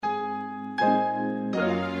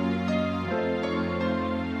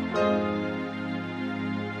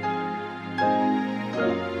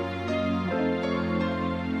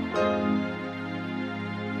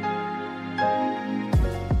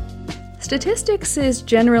Statistics is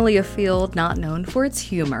generally a field not known for its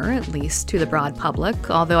humor, at least to the broad public,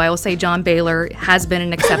 although I will say John Baylor has been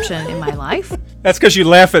an exception in my life. That's because you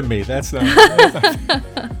laugh at me. That's not...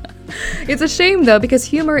 It's a shame, though, because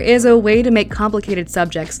humor is a way to make complicated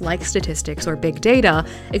subjects like statistics or big data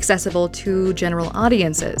accessible to general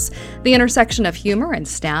audiences. The intersection of humor and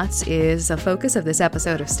stats is a focus of this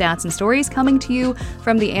episode of Stats and Stories, coming to you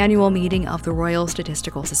from the annual meeting of the Royal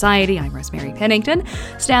Statistical Society. I'm Rosemary Pennington.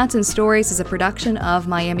 Stats and Stories is a production of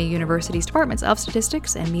Miami University's Departments of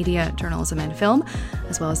Statistics and Media, Journalism, and Film,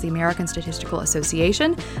 as well as the American Statistical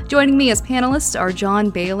Association. Joining me as panelists are John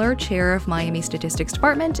Baylor, Chair of Miami Statistics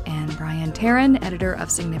Department, and Brian Tarran, editor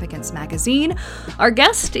of Significance magazine. Our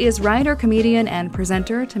guest is writer, comedian, and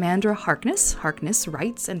presenter Timandra Harkness. Harkness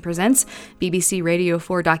writes and presents BBC Radio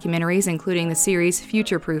 4 documentaries, including the series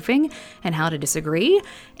FutureProofing and How to Disagree.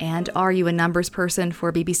 And Are You a Numbers Person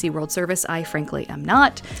for BBC World Service? I frankly am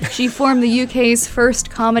not. She formed the UK's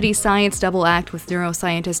first comedy science double act with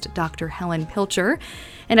neuroscientist Dr. Helen Pilcher,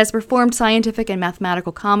 and has performed scientific and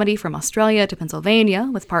mathematical comedy from Australia to Pennsylvania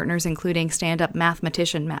with partners including stand-up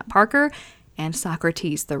mathematician Matt Parker and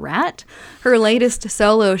Socrates the Rat. Her latest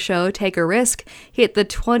solo show, Take a Risk, hit the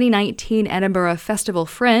 2019 Edinburgh Festival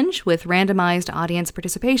Fringe with randomized audience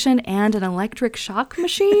participation and an electric shock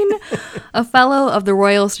machine. A fellow of the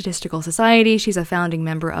Royal Statistical Society, she's a founding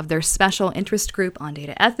member of their special interest group on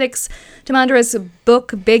data ethics. Timandra's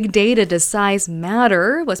book, Big Data, Does Size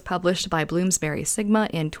Matter, was published by Bloomsbury Sigma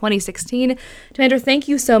in 2016. Timandra, thank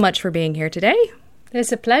you so much for being here today.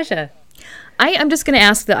 It's a pleasure. I'm just going to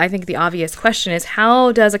ask the obvious question is,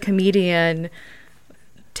 how does a comedian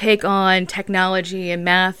take on technology and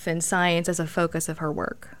math and science as a focus of her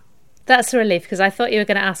work? That's a relief, because I thought you were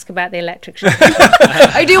going to ask about the electric shock.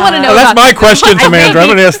 I do want to know that's my question, Timandra. I'm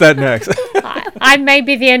going to ask that next. I may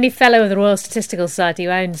be the only fellow of the Royal Statistical Society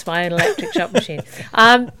who owns my own electric shock machine.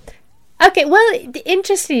 Okay, well,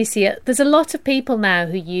 interesting, you see, there's a lot of people now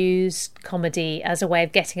who use comedy as a way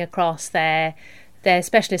of getting across their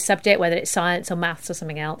specialist subject, whether it's science or maths or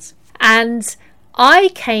something else. And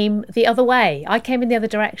I came the other way. I came in the other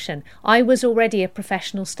direction. I was already a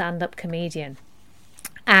professional stand-up comedian.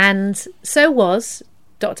 And so was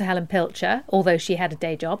Dr. Helen Pilcher, although she had a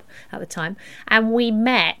day job at the time. And we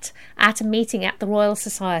met at a meeting at the Royal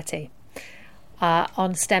Society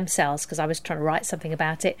on stem cells, because I was trying to write something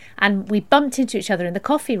about it. And we bumped into each other in the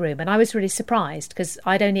coffee room. And I was really surprised, because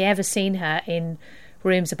I'd only ever seen her in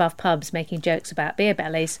rooms above pubs making jokes about beer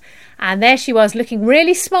bellies, and there she was looking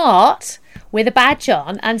really smart with a badge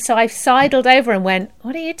on. And so I sidled over and went,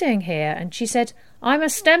 "What are you doing here?" And she said, "I'm a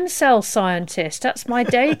stem cell scientist, that's my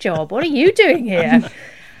day job. What are you doing here?"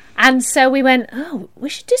 And so we went, "Oh, we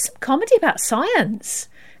should do some comedy about science,"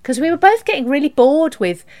 because we were both getting really bored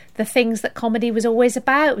with the things that comedy was always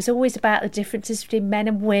about. It was always about the differences between men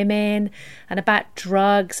and women, and about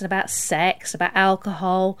drugs, and about sex, about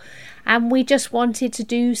alcohol. And we just wanted to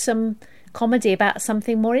do some comedy about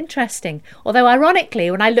something more interesting. Although, ironically,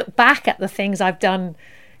 when I look back at the things I've done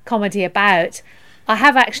comedy about, I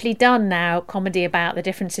have actually done now comedy about the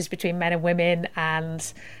differences between men and women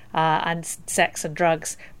and sex and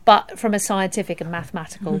drugs, but from a scientific and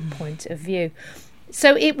mathematical point of view.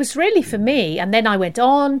 So it was really for me, and then I went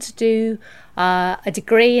on to do a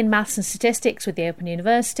degree in maths and statistics with the Open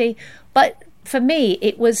University. But for me,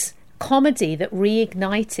 it was comedy that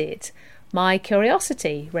reignited my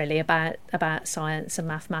curiosity, really, about science and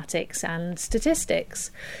mathematics and statistics.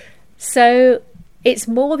 So it's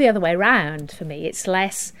more the other way around for me. It's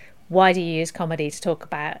less, why do you use comedy to talk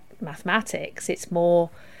about mathematics? It's more,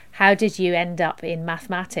 how did you end up in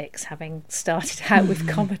mathematics, having started out with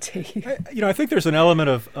comedy? I think there's an element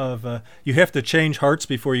of you have to change hearts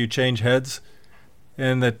before you change heads,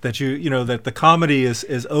 and that the comedy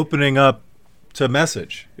is opening up to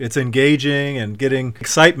message. It's engaging and getting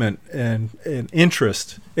excitement and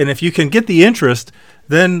interest. And if you can get the interest,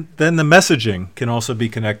 then the messaging can also be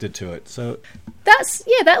connected to it. So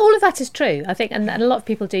all of that is true, I think, and a lot of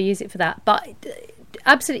people do use it for that. But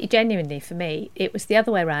absolutely genuinely, for me, it was the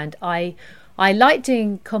other way around. I like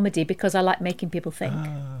doing comedy because I like making people think.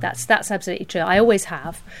 That's absolutely true. I always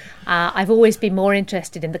have. I've always been more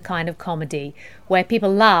interested in the kind of comedy where people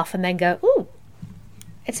laugh and then go, "Ooh,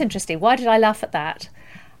 it's interesting. Why did I laugh at that?"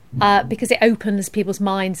 Because it opens people's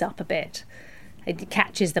minds up a bit. It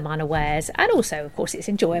catches them unawares. And also, of course, it's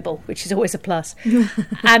enjoyable, which is always a plus.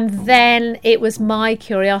 And then it was my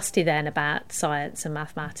curiosity then about science and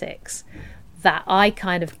mathematics that I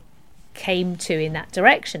kind of came to in that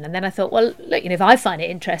direction. And then I thought, well, look, if I find it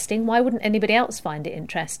interesting, why wouldn't anybody else find it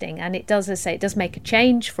interesting? And it does, as I say, it does make a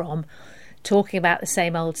change from talking about the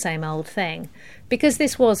same old thing because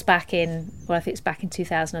this was back in, well, I think it's back in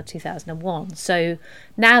 2000 or 2001. So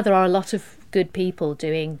now there are a lot of good people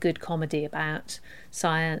doing good comedy about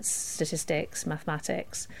science, statistics,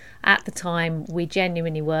 mathematics. At the time, we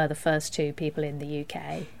genuinely were the first two people in the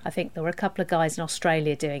UK. I think there were a couple of guys in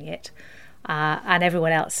Australia doing it, and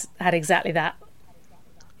everyone else had exactly that.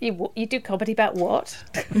 You do comedy about what?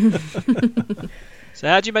 So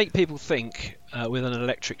how do you make people think with an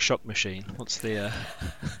electric shock machine? What's the...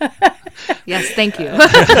 Yes, thank you.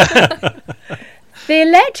 The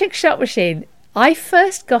electric shock machine, I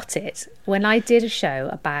first got it when I did a show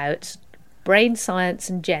about brain science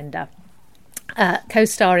and gender,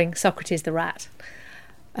 co-starring Socrates the rat,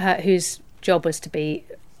 whose job was to be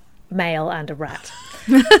male and a rat.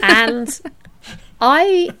 And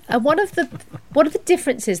one of the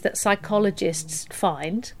differences that psychologists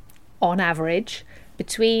find, on average,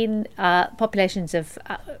 between populations of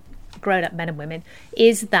grown-up men and women,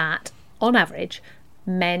 is that, on average,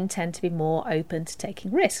 men tend to be more open to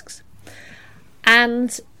taking risks.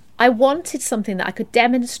 And I wanted something that I could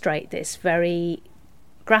demonstrate this very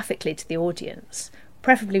graphically to the audience,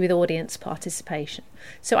 preferably with audience participation.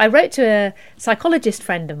 So I wrote to a psychologist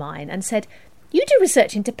friend of mine and said, "You do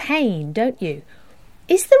research into pain, don't you?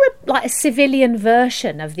 Is there a civilian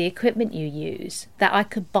version of the equipment you use that I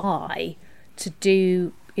could buy to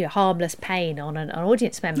do harmless pain on an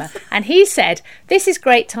audience member?" And he said, "This is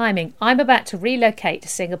great timing. I'm about to relocate to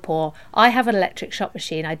Singapore. I have an electric shock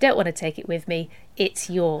machine. I don't want to take it with me. It's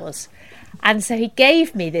yours." And so he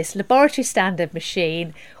gave me this laboratory standard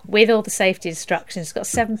machine with all the safety instructions. It's got a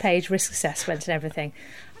 7-page risk assessment and everything.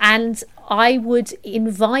 And I would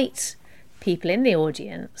invite people in the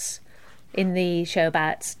audience in the show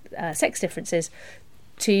about sex differences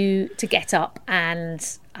to get up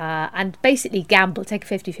and basically gamble, take a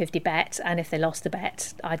 50-50 bet, and if they lost the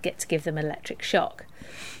bet, I'd get to give them an electric shock.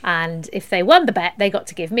 And if they won the bet, they got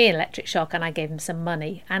to give me an electric shock, and I gave them some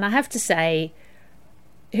money. And I have to say,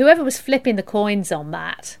 whoever was flipping the coins on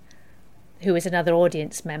that, who was another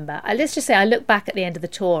audience member, let's just say I look back at the end of the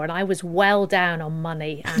tour and I was well down on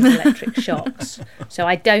money and electric shocks. So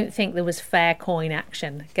I don't think there was fair coin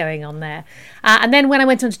action going on there. And then when I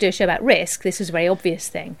went on to do a show about risk, this was a very obvious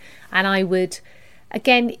thing. And I would,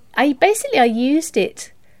 again, I used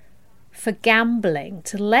it for gambling,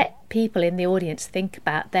 to let people in the audience think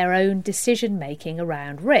about their own decision making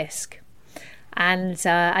around risk. And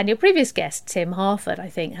your previous guest, Tim Harford, I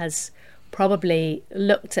think, has probably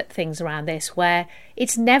looked at things around this where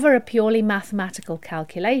it's never a purely mathematical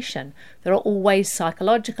calculation. There are always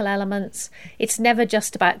psychological elements. It's never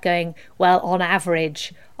just about going, well, on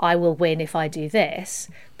average, I will win if I do this,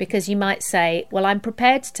 because you might say, well, I'm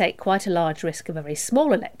prepared to take quite a large risk of a very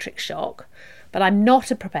small electric shock, but I'm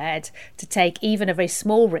not prepared to take even a very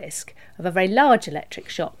small risk of a very large electric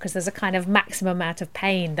shock, because there's a kind of maximum amount of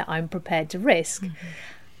pain that I'm prepared to risk. Mm-hmm.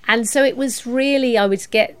 And so it was really, I would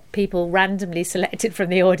get people randomly selected from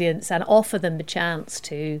the audience and offer them the chance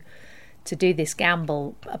to do this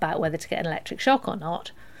gamble about whether to get an electric shock or not,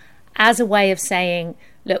 as a way of saying,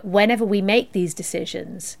 look, whenever we make these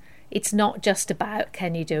decisions, it's not just about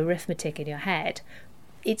can you do arithmetic in your head.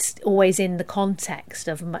 It's always in the context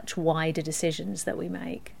of much wider decisions that we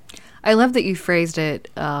make. I love that you phrased it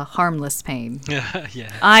harmless pain.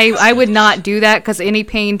 Yeah. I would not do that, because any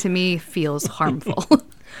pain to me feels harmful.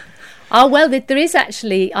 Oh, well, there is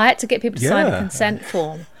actually, I had to get people to sign a consent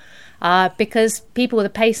form because people with a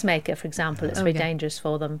pacemaker, for example, it's very dangerous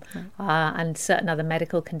for them, and certain other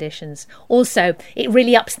medical conditions. Also, it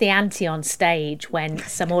really ups the ante on stage when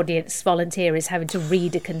some audience volunteer is having to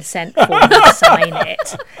read a consent form and sign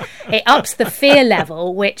it. It ups the fear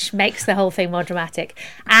level, which makes the whole thing more dramatic.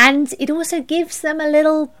 And it also gives them a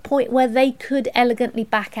little point where they could elegantly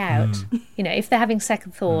back out. If they're having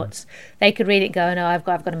second thoughts, they could read it and go, no, I've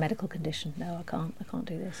got a medical condition. No, I can't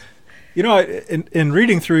do this. In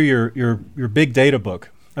reading through your big data book,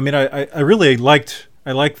 I mean, I really liked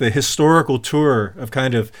the historical tour of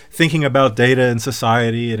kind of thinking about data in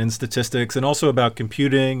society and in statistics, and also about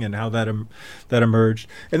computing and how that emerged.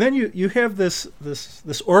 And then you have this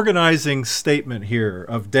organizing statement here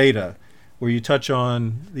of data, where you touch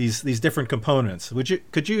on these different components.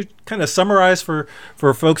 Could you kind of summarize for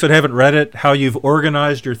folks that haven't read it how you've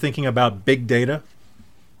organized your thinking about big data?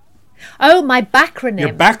 Oh, my backronym. Your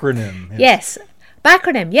backronym. Yes.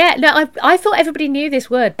 Backronym. Yeah. No, I thought everybody knew this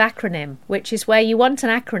word, backronym, which is where you want an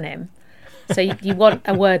acronym. So you want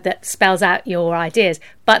a word that spells out your ideas,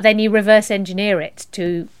 but then you reverse engineer it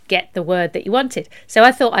to get the word that you wanted. So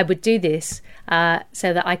I thought I would do this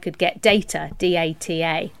so that I could get data,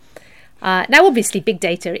 D-A-T-A. Now, obviously, big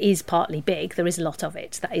data is partly big. There is a lot of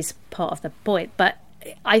it. That is part of the point. But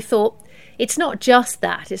I thought it's not just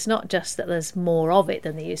that. It's not just that there's more of it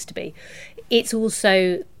than there used to be. It's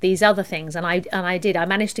also these other things, and I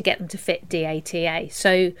managed to get them to fit DATA.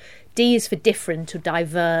 So D is for different or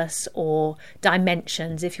diverse or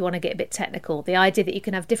dimensions, if you want to get a bit technical. The idea that you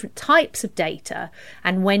can have different types of data,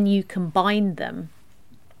 and when you combine them,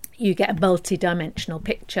 you get a multi-dimensional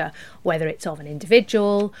picture, whether it's of an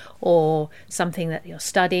individual or something that you're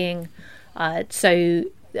studying. So,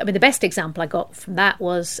 I mean, the best example I got from that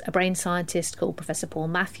was a brain scientist called Professor Paul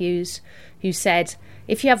Matthews, who said,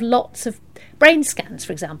 if you have lots of brain scans,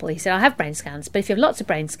 for example, he said, I have brain scans, but if you have lots of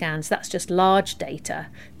brain scans, that's just large data.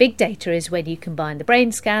 Big data is when you combine the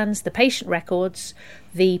brain scans, the patient records,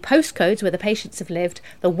 the postcodes where the patients have lived,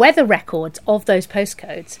 the weather records of those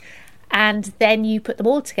postcodes, and then you put them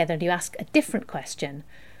all together and you ask a different question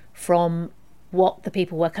from what the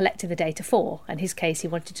people were collecting the data for. In his case, he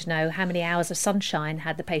wanted to know how many hours of sunshine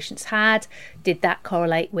had the patients had. Did that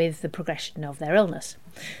correlate with the progression of their illness?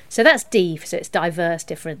 So that's D, so it's diverse,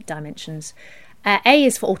 different dimensions. A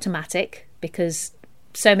is for automatic, because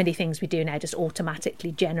so many things we do now just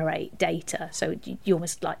automatically generate data, so you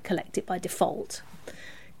almost like collect it by default.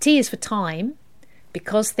 T is for time.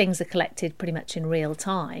 Because things are collected pretty much in real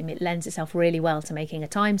time, it lends itself really well to making a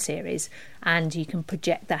time series, and you can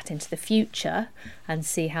project that into the future and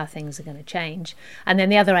see how things are going to change. And then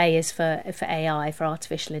the other A is for AI, for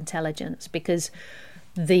artificial intelligence, because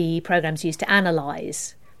the programs used to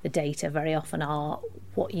analyse the data very often are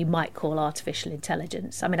what you might call artificial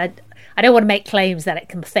intelligence. I mean, I don't want to make claims that it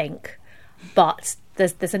can think, but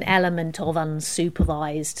there's an element of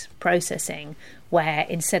unsupervised processing where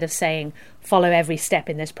instead of saying follow every step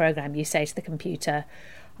in this program, you say to the computer,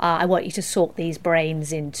 I want you to sort these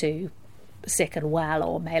brains into sick and well,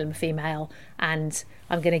 or male and female, and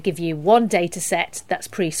I'm going to give you one data set that's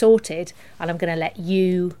pre-sorted, and I'm going to let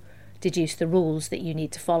you deduce the rules that you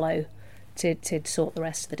need to follow to sort the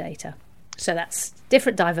rest of the data. So that's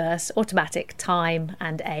different, diverse, automatic, time,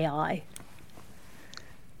 and AI.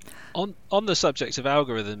 On the subject of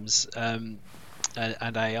algorithms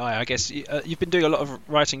and AI, I guess you've been doing a lot of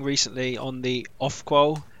writing recently on the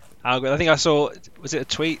off-qual algorithm. I think I saw, was it a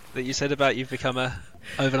tweet that you said about you've become a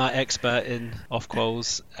overnight expert in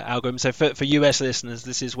off-quals algorithms? So for US listeners,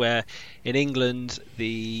 this is where in England,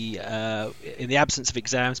 in the absence of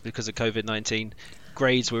exams because of COVID-19,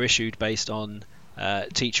 grades were issued based on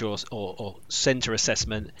teacher or centre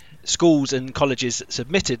assessment. Schools and colleges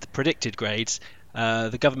submitted predicted grades.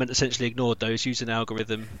 The government essentially ignored those, used an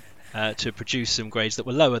algorithm to produce some grades that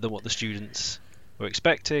were lower than what the students were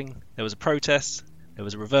expecting. There was a protest, there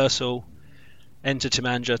was a reversal. Enter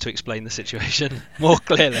Timandra to explain the situation more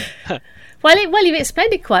clearly. Well, you've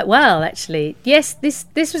explained it quite well, actually. Yes, this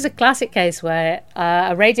was a classic case where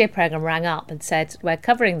a radio programme rang up and said, we're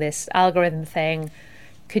covering this algorithm thing,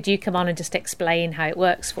 could you come on and just explain how it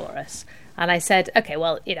works for us? And I said, okay,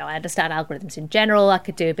 well, I understand algorithms in general. I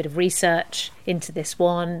could do a bit of research into this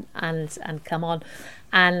one and come on.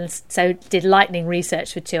 And so did lightning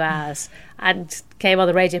research for 2 hours and came on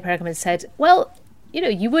the radio program and said, well,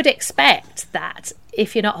 you would expect that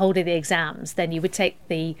if you're not holding the exams, then you would take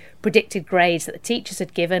the predicted grades that the teachers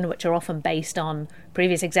had given, which are often based on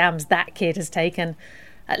previous exams that kid has taken,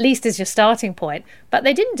 at least as your starting point. But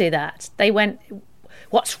they didn't do that. They went,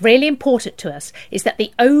 what's really important to us is that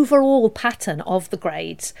the overall pattern of the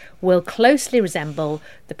grades will closely resemble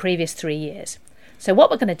the previous 3 years. So what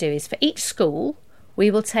we're going to do is for each school, we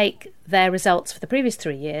will take their results for the previous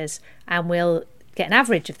 3 years and we'll get an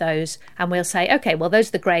average of those, and we'll say, okay, well, those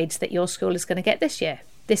are the grades that your school is going to get this year.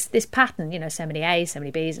 This pattern, so many A's, so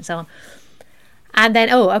many B's, and so on. And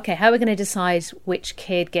then, okay, how are we going to decide which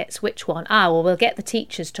kid gets which one? Well, we'll get the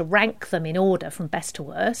teachers to rank them in order from best to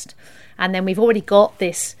worst. And then we've already got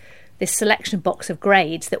this selection box of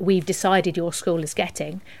grades that we've decided your school is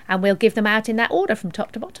getting, and we'll give them out in that order from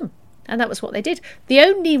top to bottom. And that was what they did. The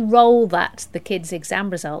only role that the kids' exam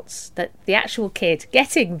results, that the actual kid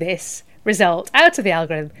getting this result out of the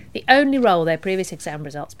algorithm, the only role their previous exam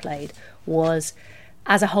results played was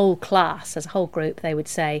as a whole class, as a whole group, they would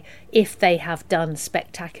say, if they have done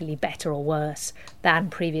spectacularly better or worse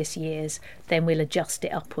than previous years, then we'll adjust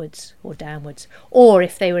it upwards or downwards. Or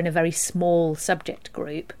if they were in a very small subject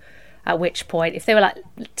group, at which point, if they were like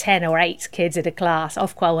 10 or 8 kids in a class,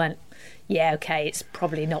 Ofqual went, yeah, okay, it's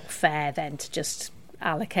probably not fair then to just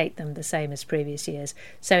allocate them the same as previous years.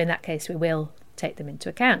 So in that case, we will take them into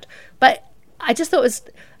account. But I just thought it was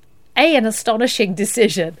A, an astonishing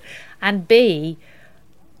decision, and B,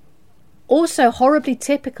 also horribly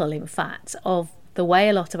typical, in fact, of the way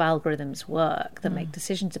a lot of algorithms work that make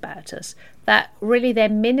decisions about us, that really they're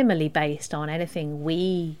minimally based on anything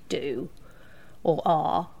we do or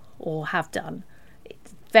are or have done,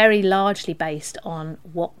 it's very largely based on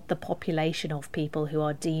what the population of people who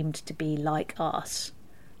are deemed to be like us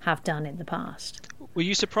have done in the past. Were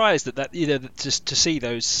you surprised that just to see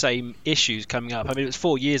those same issues coming up? I mean, it was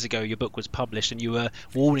 4 years ago your book was published, and you were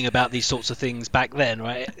warning about these sorts of things back then,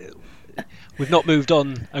 right? We've not moved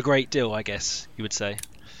on a great deal, I guess you would say.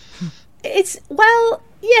 Well,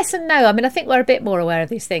 yes and no. I mean, I think we're a bit more aware of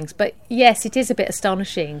these things, but yes, it is a bit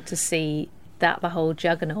astonishing to see that the whole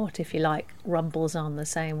juggernaut, if you like, rumbles on the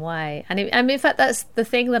same way. And in fact, that's the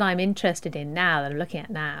thing that I'm interested in now, that I'm looking at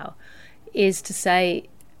now, is to say,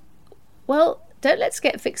 well, let's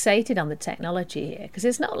get fixated on the technology here, because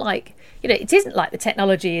it's not like, it isn't like the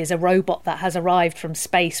technology is a robot that has arrived from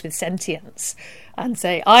space with sentience and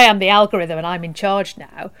say, I am the algorithm and I'm in charge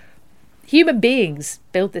now. Human beings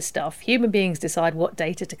build this stuff. Human beings decide what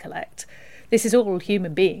data to collect. This is all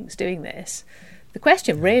human beings doing this. The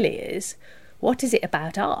question really is, what is it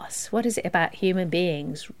about us? What is it about human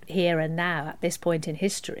beings here and now at this point in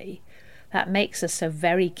history that makes us so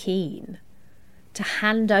very keen to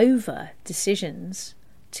hand over decisions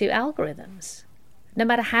to algorithms? No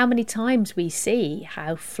matter how many times we see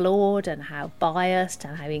how flawed and how biased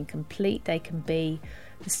and how incomplete they can be,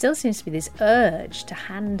 there still seems to be this urge to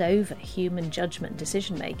hand over human judgment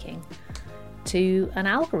decision making to an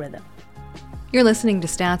algorithm. You're listening to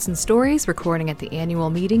Stats and Stories, recording at the annual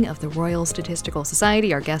meeting of the Royal Statistical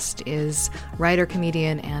Society. Our guest is writer,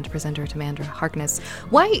 comedian, and presenter Timandra Harkness.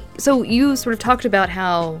 So you sort of talked about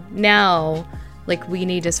how now, we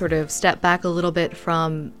need to sort of step back a little bit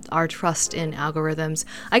from our trust in algorithms.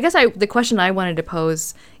 I guess the question I wanted to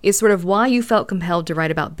pose is sort of why you felt compelled to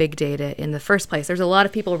write about big data in the first place. There's a lot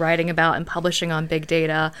of people writing about and publishing on big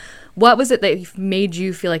data. What was it that made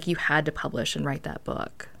you feel like you had to publish and write that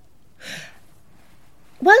book?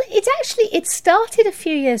 Well, it started a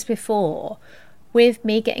few years before with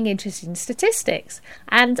me getting interested in statistics.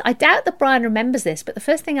 And I doubt that Brian remembers this, but the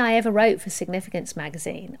first thing I ever wrote for Significance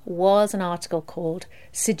magazine was an article called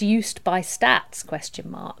Seduced by Stats, ?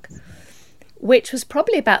 Which was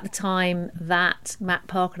probably about the time that Matt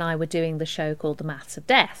Park and I were doing the show called The Maths of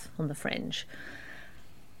Death on the Fringe.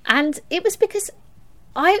 And it was because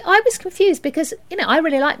I was confused because, I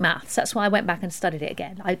really like maths. That's why I went back and studied it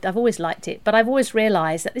again. I've always liked it, but I've always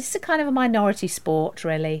realised that this is a kind of a minority sport,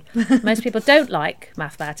 really. Most people don't like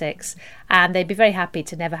mathematics, and they'd be very happy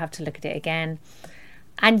to never have to look at it again.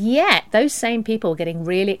 And yet, those same people were getting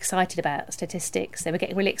really excited about statistics. They were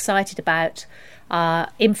getting really excited about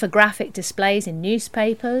infographic displays in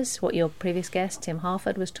newspapers, what your previous guest, Tim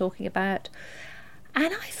Harford, was talking about.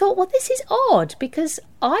 And I thought, well, this is odd because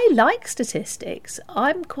I like statistics.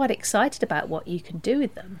 I'm quite excited about what you can do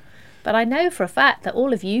with them. But I know for a fact that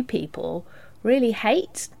all of you people really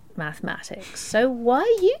hate mathematics. So why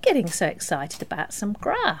are you getting so excited about some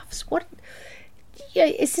graphs?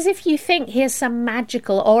 It's as if you think here's some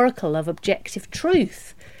magical oracle of objective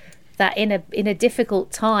truth that in a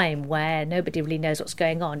difficult time where nobody really knows what's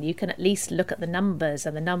going on, you can at least look at the numbers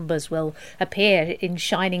and the numbers will appear in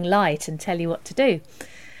shining light and tell you what to do.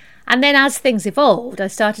 And then as things evolved, I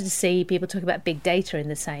started to see people talk about big data in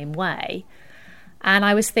the same way. And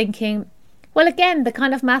I was thinking, well, again, the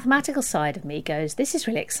kind of mathematical side of me goes, this is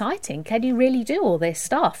really exciting. Can you really do all this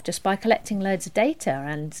stuff just by collecting loads of data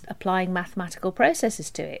and applying mathematical processes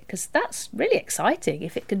to it? Because that's really exciting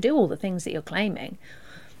if it can do all the things that you're claiming.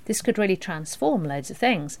 This could really transform loads of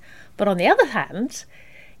things. But on the other hand,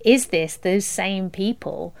 is this those same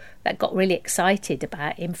people that got really excited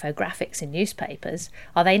about infographics in newspapers?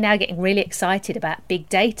 Are they now getting really excited about big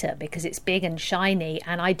data because it's big and shiny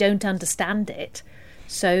and I don't understand it?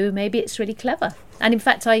 So maybe it's really clever. And in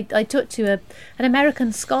fact, I talked to an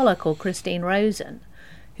American scholar called Christine Rosen,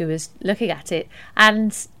 who was looking at it.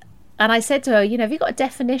 And I said to her, have you got a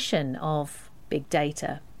definition of big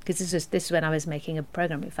data? Because this is when I was making a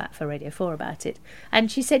programme, in fact, for Radio 4 about it.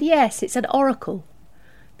 And she said, yes, it's an oracle.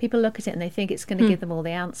 People look at it and they think it's going to give them all the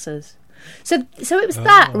answers. So it was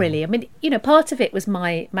that, really. I mean, part of it was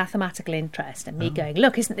my mathematical interest and me going,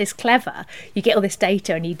 look, isn't this clever? You get all this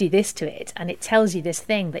data and you do this to it and it tells you this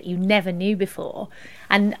thing that you never knew before.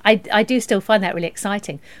 And I do still find that really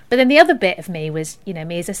exciting. But then the other bit of me was,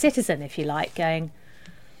 me as a citizen, if you like, going,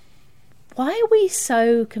 why are we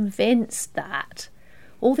so convinced that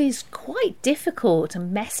all these quite difficult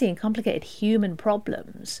and messy and complicated human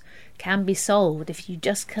problems can be solved if you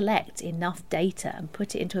just collect enough data and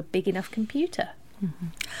put it into a big enough computer? Mm-hmm.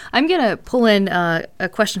 I'm going to pull in a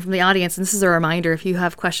question from the audience, and this is a reminder. If you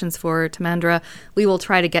have questions for Timandra, we will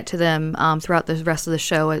try to get to them throughout the rest of the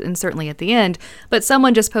show and certainly at the end. But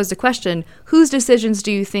someone just posed a question, whose decisions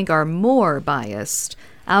do you think are more biased?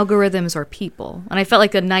 algorithms or people? And I felt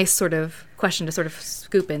like a nice sort of question to sort of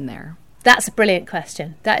scoop in there. That's a brilliant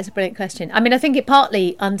question. That is a brilliant question. I mean, I think it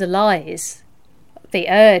partly underlies the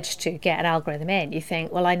urge to get an algorithm in. You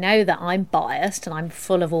think, well, I know that I'm biased and I'm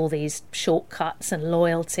full of all these shortcuts and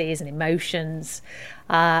loyalties and emotions.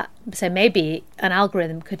 So maybe an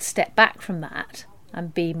algorithm could step back from that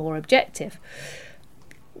and be more objective.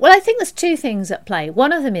 Well, I think there's two things at play.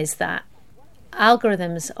 One of them is that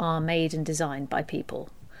algorithms are made and designed by people.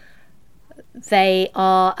 They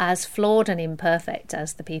are as flawed and imperfect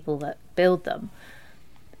as the people that build them.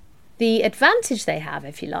 The advantage they have,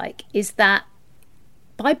 if you like, is that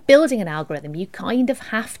by building an algorithm, you kind of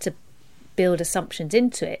have to build assumptions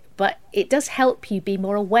into it, but it does help you be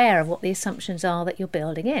more aware of what the assumptions are that you're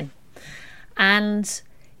building in. And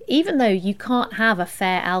even though you can't have a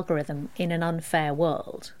fair algorithm in an unfair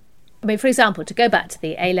world, I mean, for example, to go back to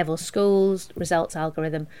the A-level schools results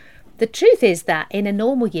algorithm, the truth is that in a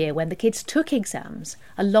normal year when the kids took exams,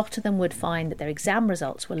 a lot of them would find that their exam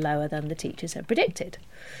results were lower than the teachers had predicted.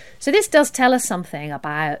 So this does tell us something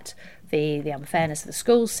about the unfairness of the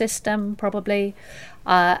school system, probably.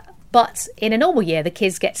 But in a normal year, the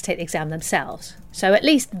kids get to take the exam themselves. So at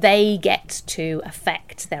least they get to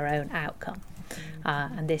affect their own outcome.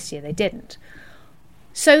 And this year they didn't.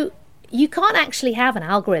 So you can't actually have an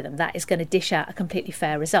algorithm that is going to dish out a completely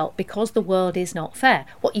fair result because the world is not fair.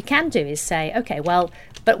 What you can do is say, okay, well,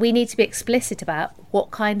 but we need to be explicit about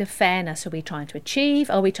what kind of fairness are we trying to achieve?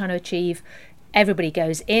 Are we trying to achieve everybody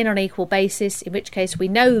goes in on an equal basis, in which case we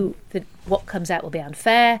know that what comes out will be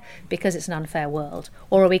unfair because it's an unfair world?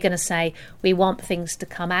 Or are we going to say we want things to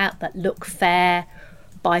come out that look fair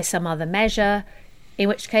by some other measure, in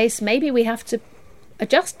which case maybe we have to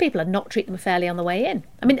adjust people and not treat them fairly on the way in?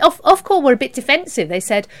 I mean, Ofqual were a bit defensive. They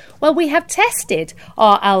said, well, we have tested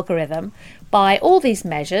our algorithm by all these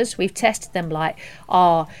measures. We've tested them like,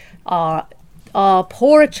 are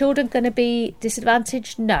poorer children going to be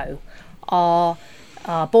disadvantaged? No. Are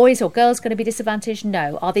boys or girls going to be disadvantaged?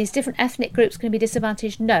 No. Are these different ethnic groups going to be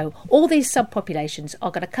disadvantaged? No. All these subpopulations are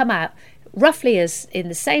going to come out roughly as in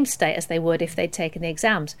the same state as they would if they'd taken the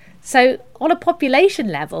exams. So on a population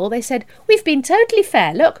level, they said, we've been totally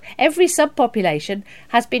fair. Look, every subpopulation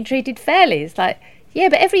has been treated fairly. It's like, yeah,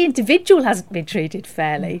 but every individual hasn't been treated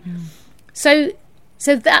fairly. Mm-hmm.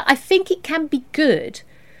 So that I think it can be good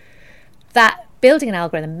that building an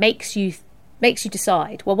algorithm makes you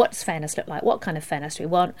decide, well, what does fairness look like? What kind of fairness do we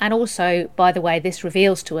want? And also, by the way, this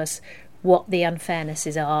reveals to us what the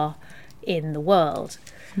unfairnesses are in the world.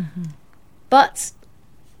 Mm-hmm. But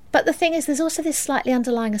the thing is, there's also this slightly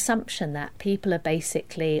underlying assumption that people are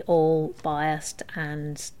basically all biased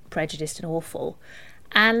and prejudiced and awful.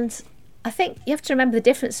 And I think you have to remember the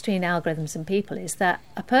difference between algorithms and people is that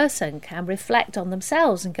a person can reflect on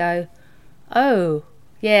themselves and go, oh,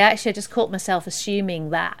 yeah, actually I just caught myself assuming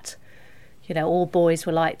that, all boys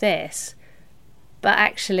were like this. But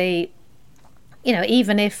actually,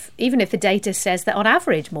 even if the data says that on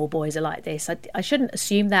average more boys are like this, I shouldn't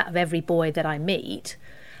assume that of every boy that I meet,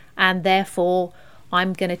 and therefore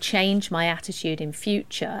I'm going to change my attitude in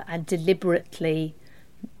future and deliberately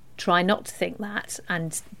try not to think that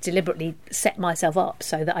and deliberately set myself up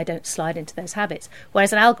so that I don't slide into those habits.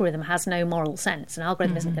 Whereas an algorithm has no moral sense. An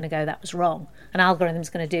algorithm isn't going to go, that was wrong. An algorithm is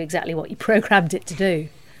going to do exactly what you programmed it to do.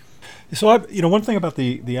 So, one thing about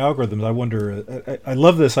the algorithms, I wonder. I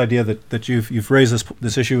love this idea that you've raised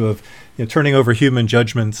this issue of turning over human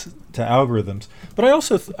judgments to algorithms. But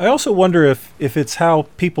I also wonder if it's how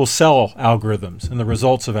people sell algorithms and the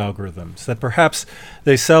results of algorithms. That perhaps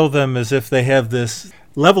they sell them as if they have this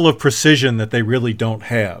level of precision that they really don't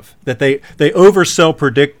have. That they oversell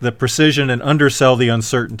predict the precision and undersell the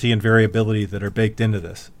uncertainty and variability that are baked into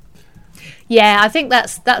this. Yeah, I think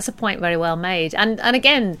that's a point very well made. And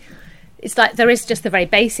again, it's like there is just the very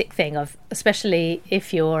basic thing of, especially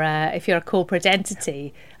if you're a corporate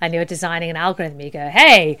entity and you're designing an algorithm, you go,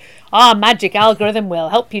 hey, our magic algorithm will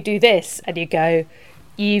help you do this. And you go,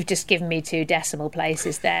 you've just given me 2 decimal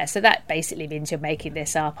places there. So that basically means you're making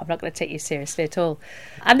this up. I'm not going to take you seriously at all.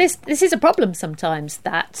 And this is a problem sometimes,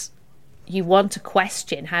 that you want to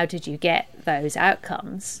question how did you get those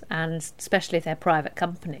outcomes, and especially if they're private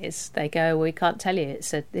companies, they go, well, we can't tell you.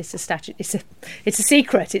 It's a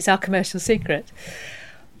secret. It's our commercial secret.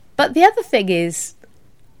 But the other thing is,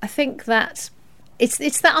 I think that it's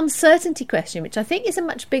that uncertainty question, which I think is a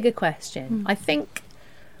much bigger question. I think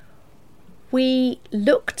we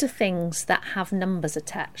look to things that have numbers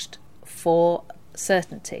attached for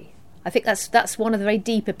certainty. I think that's one of the very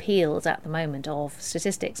deep appeals at the moment of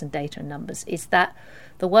statistics and data and numbers, is that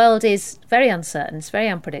the world is very uncertain, it's very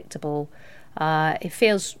unpredictable. It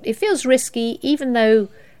feels risky, even though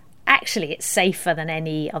actually it's safer than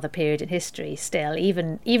any other period in history still,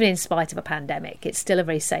 even in spite of a pandemic. It's still a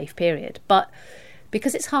very safe period. But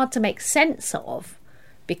because it's hard to make sense of,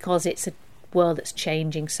 because it's a world that's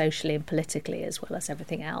changing socially and politically as well as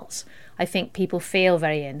everything else, I think people feel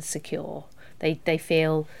very insecure. They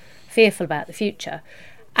feel fearful about the future.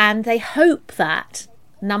 And they hope that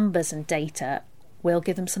numbers and data will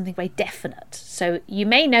give them something very definite. So you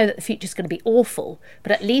may know that the future is going to be awful,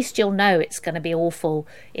 but at least you'll know it's going to be awful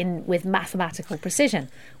with mathematical precision.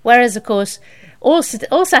 Whereas, of course, all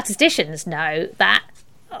statisticians know that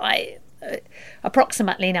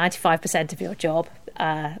approximately 95% of your job,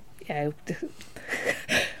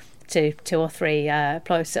 two or three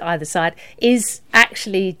plots to either side, is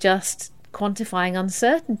actually just quantifying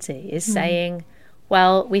uncertainty, is saying,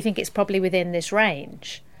 well, we think it's probably within this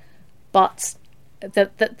range, but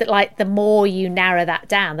the more you narrow that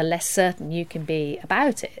down, the less certain you can be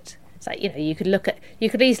about it. It's like, you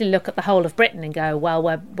could easily look at the whole of Britain and go, well,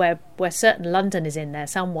 we're certain London is in there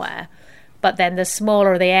somewhere, but then the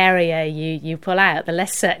smaller the area you pull out, the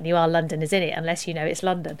less certain you are London is in it, unless you know it's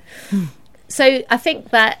London. So I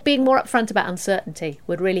think that being more upfront about uncertainty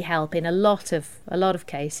would really help in a lot of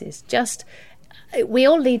cases. Just we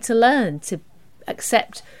all need to learn to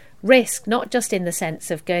accept risk, not just in the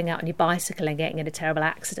sense of going out on your bicycle and getting in a terrible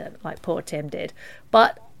accident like poor Tim did,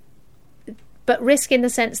 but risk in the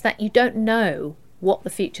sense that you don't know what the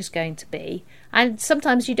future's going to be, and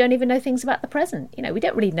sometimes you don't even know things about the present. We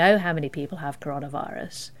don't really know how many people have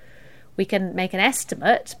coronavirus. We can make an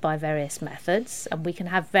estimate by various methods, and we can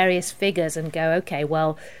have various figures and go, okay,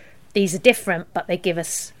 well, these are different, but they give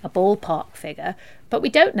us a ballpark figure. But we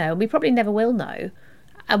don't know, and we probably never will know.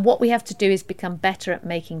 And what we have to do is become better at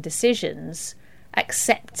making decisions,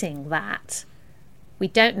 accepting that we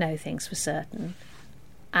don't know things for certain.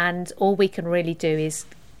 And all we can really do is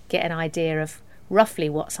get an idea of roughly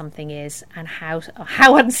what something is and how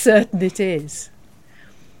uncertain it is.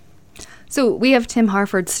 So we have Tim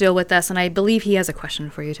Harford still with us, and I believe he has a question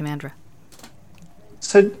for you, Timandra.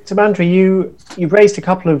 So, Timandra, you've raised a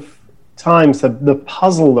couple of times the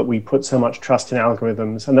puzzle that we put so much trust in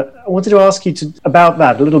algorithms, and I wanted to ask you about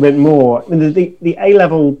that a little bit more. I mean, the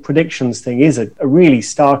A-level predictions thing is a really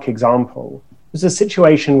stark example. There's a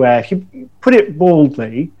situation where, if you put it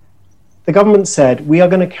baldly, the government said, we are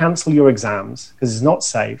going to cancel your exams because it's not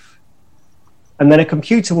safe, and then a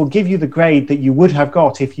computer will give you the grade that you would have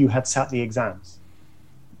got if you had sat the exams.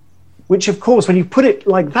 Which, of course, when you put it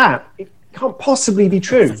like that, it can't possibly be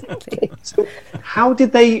true. So how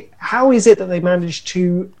is it that they managed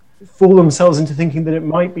to fool themselves into thinking that it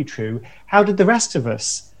might be true? How did the rest of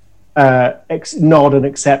us nod and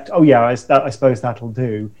accept, oh yeah, I suppose that'll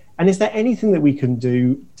do? And is there anything that we can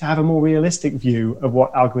do to have a more realistic view of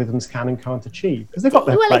what algorithms can and can't achieve? Because they've got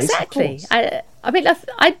their place, exactly. Of course. I mean,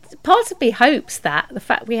 part of me hopes that the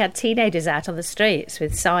fact we had teenagers out on the streets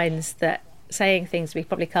with signs that saying things we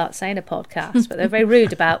probably can't say in a podcast, but they're very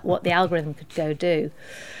rude about what the algorithm could go do.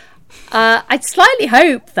 I'd slightly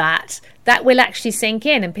hope that will actually sink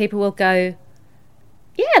in and people will go,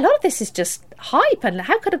 yeah, a lot of this is just hype, and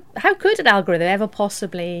how could an algorithm ever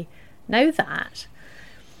possibly know that?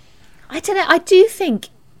 I don't know. I do think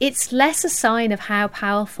it's less a sign of how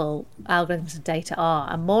powerful algorithms and data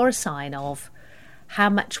are, and more a sign of how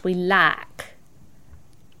much we lack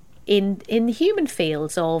in the human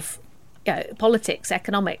fields of politics,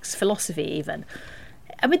 economics, philosophy even.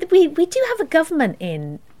 I mean, we do have a government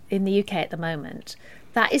in the UK at the moment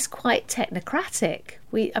that is quite technocratic.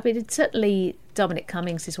 Certainly Dominic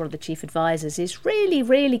Cummings is one of the chief advisors, is really,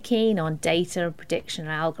 really keen on data and prediction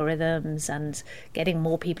and algorithms and getting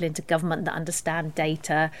more people into government that understand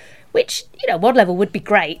data, which, at one level would be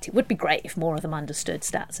great. It would be great if more of them understood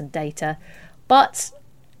stats and data. But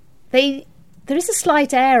there is a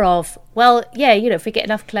slight air of, well, yeah, if we get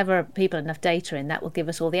enough clever people, enough data in, that will give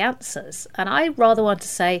us all the answers. And I rather want to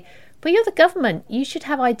say, but you're the government. You should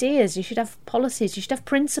have ideas. You should have policies. You should have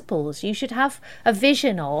principles. You should have a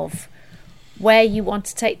vision of where you want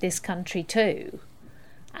to take this country to.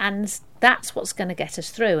 And that's what's going to get us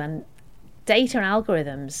through. And data and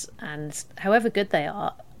algorithms, and however good they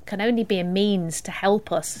are, can only be a means to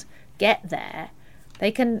help us get there.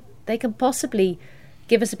 They can possibly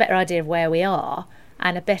give us a better idea of where we are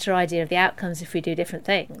and a better idea of the outcomes if we do different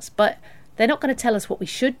things. But they're not going to tell us what we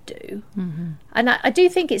should do. Mm-hmm. And I do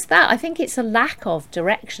think it's that. I think it's a lack of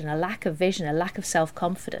direction, a lack of vision, a lack of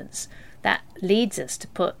self-confidence that leads us to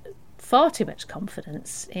put far too much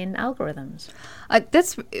confidence in algorithms.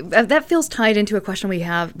 That feels tied into a question we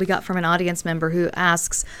got from an audience member who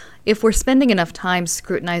asks if we're spending enough time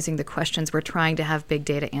scrutinizing the questions we're trying to have big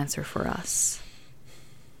data answer for us.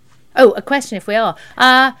 Oh, a question if we are.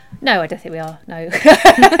 No, I don't think we are. No.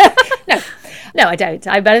 No, I don't.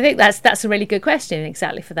 But I think that's a really good question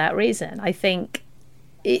exactly for that reason. I think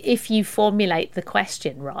if you formulate the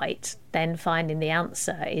question right, then finding the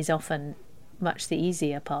answer is often much the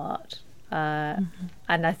easier part. And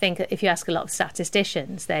I think if you ask a lot of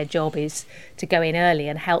statisticians, their job is to go in early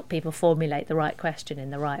and help people formulate the right question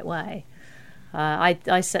in the right way.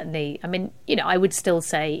 I certainly, I would still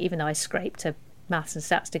say, even though I scraped a maths and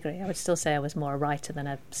stats degree, I would still say I was more a writer than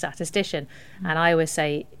a statistician. And I always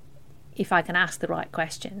say, if I can ask the right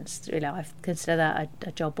questions, I consider that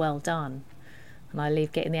a job well done, and I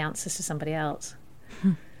leave getting the answers to somebody else.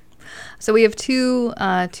 So we have two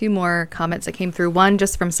more comments that came through. One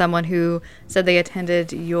just from someone who said they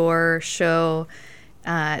attended your show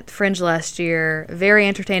at Fringe last year. Very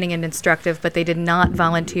entertaining and instructive, but they did not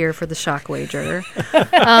volunteer for the shock wager.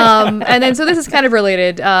 And then, so this is kind of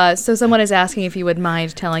related. So someone is asking if you would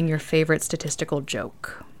mind telling your favorite statistical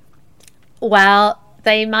joke. Well,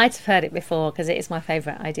 they might have heard it before because it is my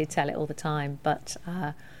favourite. I do tell it all the time. But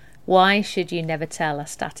why should you never tell a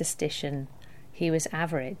statistician he was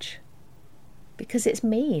average? Because it's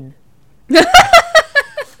mean.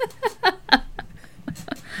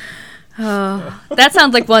 Oh, that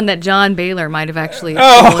sounds like one that John Baylor might have actually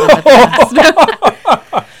told in the past.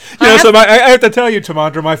 So I have to tell you,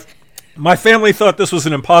 Timandra, my family thought this was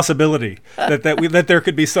an impossibility, that there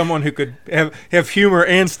could be someone who could have humor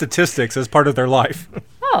and statistics as part of their life.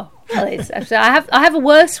 Oh, well, I have a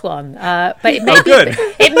worse one, but it may be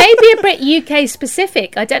a bit UK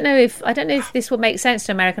specific. I don't know if this will make sense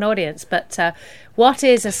to an American audience, but what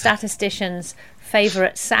is a statistician's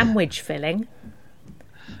favourite sandwich filling?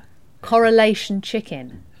 Correlation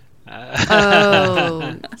chicken.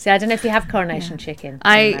 Oh, see, I don't know if you have coronation chicken.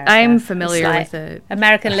 I'm familiar with it.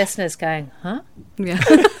 American listeners going, huh? Yeah,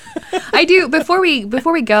 I do. Before we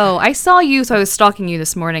go, I saw you, so I was stalking you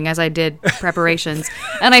this morning as I did preparations,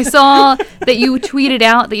 and I saw that you tweeted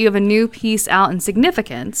out that you have a new piece out in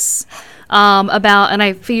Significance about, and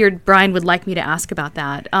I figured Brian would like me to ask about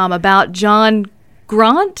that, about John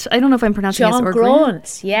Grant? I don't know if I'm pronouncing John this.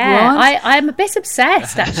 Grant, yeah. Grant? I'm a bit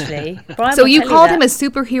obsessed, actually. Brian, so you called him a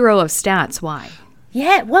superhero of stats. Why?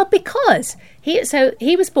 Yeah, well, because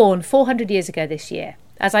he was born 400 years ago this year,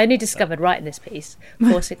 as I only discovered writing this piece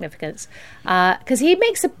for Significance, because he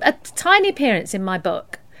makes a tiny appearance in my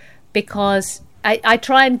book, because I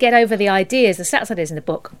try and get over the stats ideas in the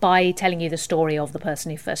book, by telling you the story of the person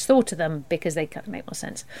who first thought of them, because they kind of make more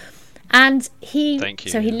sense. And he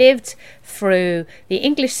lived through the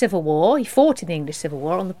English Civil War. He fought in the English Civil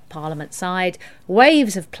War on the Parliament side,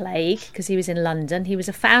 waves of plague, because he was in London. He was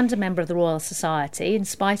a founder member of the Royal Society, in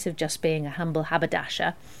spite of just being a humble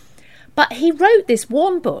haberdasher. But he wrote this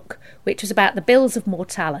one book, which was about the bills of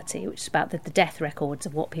mortality, which is about the death records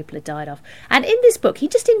of what people had died of. And in this book, he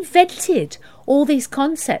just invented all these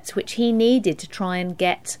concepts which he needed to try and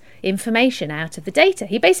get information out of the data.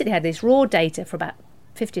 He basically had this raw data for about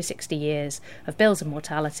 50 or 60 years of bills of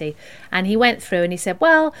mortality, and he went through and he said,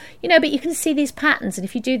 well, but you can see these patterns, and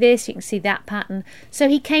if you do this you can see that pattern. So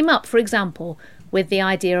he came up, for example, with the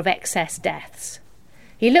idea of excess deaths.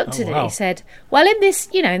 He looked at it and he said, well, in this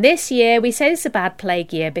year we say it's a bad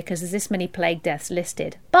plague year because there's this many plague deaths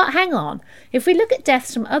listed, but hang on, if we look at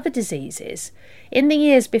deaths from other diseases, in the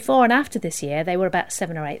years before and after this year they were about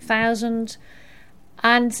 7,000 or 8,000,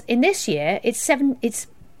 and in this year it's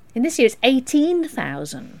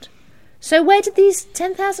 18,000. So where did these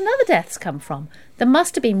 10,000 other deaths come from? There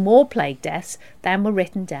must have been more plague deaths than were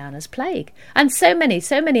written down as plague. And so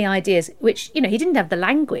many ideas, which, he didn't have the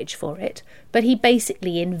language for it, but he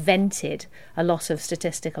basically invented a lot of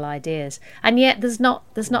statistical ideas. And yet there's not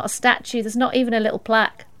a statue, there's not even a little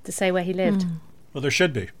plaque to say where he lived. Well, there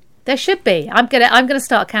should be. There should be. I'm gonna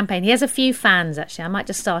start a campaign. He has a few fans, actually. I might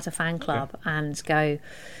just start a fan club and go,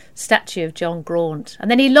 statue of John Grant.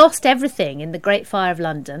 And then he lost everything in the Great Fire of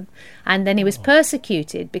London, and then he was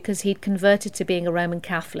persecuted because he'd converted to being a Roman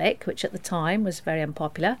Catholic, which at the time was very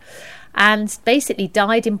unpopular, and basically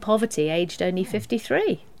died in poverty, aged only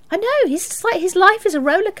 53. I know, his life is a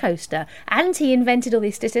roller coaster, and he invented all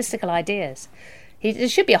these statistical ideas. There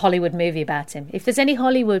should be a Hollywood movie about him. If there's any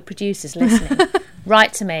Hollywood producers listening,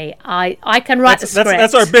 write to me. I can write the script.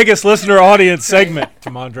 That's our biggest listener audience segment,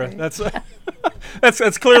 Timandra.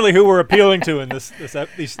 That's clearly who we're appealing to in this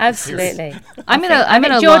Absolutely. I'm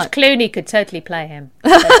gonna George Clooney could totally play him.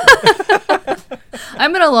 I'm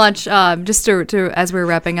I'm going to launch, just to as we're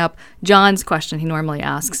wrapping up, John's question he normally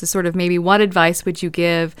asks is sort of maybe what advice would you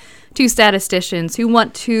give to statisticians who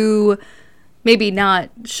want to maybe not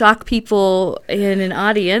shock people in an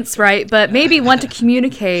audience, right, but maybe want to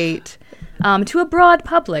communicate to a broad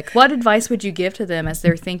public? What advice would you give to them as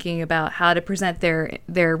they're thinking about how to present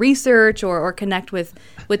their research or connect with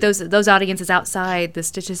those audiences outside the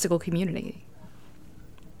statistical community?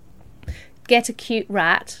 Get a cute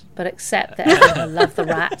rat, but accept that everyone will love the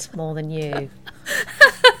rat more than you.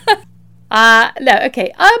 No,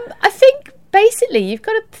 okay. I think basically you've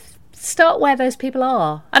got to start where those people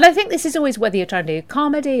are. And I think this is always whether you're trying to do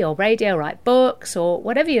comedy or radio, write books or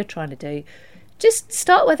whatever you're trying to do. Just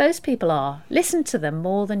start where those people are. Listen to them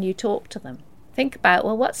more than you talk to them. Think about,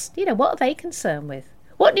 well, what are they concerned with?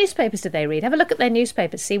 What newspapers do they read? Have a look at their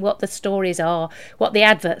newspapers, see what the stories are, what the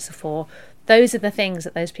adverts are for. Those are the things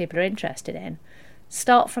that those people are interested in.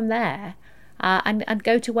 Start from there and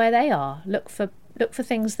go to where they are. Look for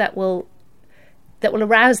things that will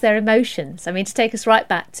arouse their emotions. I mean, to take us right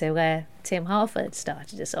back to where Tim Harford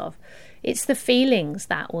started us off, it's the feelings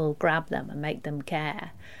that will grab them and make them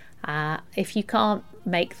care. If you can't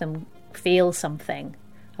make them feel something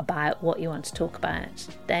about what you want to talk about,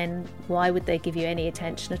 then why would they give you any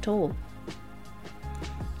attention at all?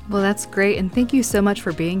 Well, that's great, and thank you so much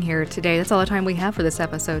for being here today. That's all the time we have for this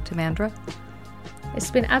episode, Timandra.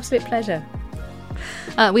 It's been an absolute pleasure.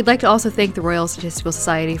 We'd like to also thank the Royal Statistical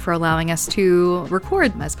Society for allowing us to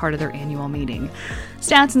record as part of their annual meeting.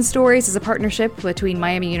 Stats and Stories is a partnership between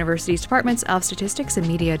Miami University's Departments of Statistics and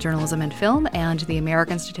Media, Journalism, and Film and the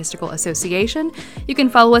American Statistical Association. You can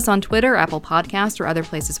follow us on Twitter, Apple Podcasts, or other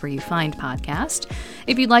places where you find podcasts.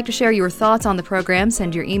 If you'd like to share your thoughts on the program,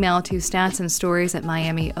 send your email to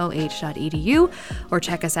statsandstories@miamioh.edu or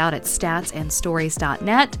check us out at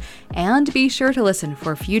statsandstories.net. And be sure to listen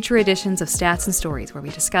for future editions of Stats and Stories, where we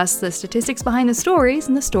discuss the statistics behind the stories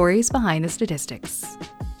and the stories behind the statistics.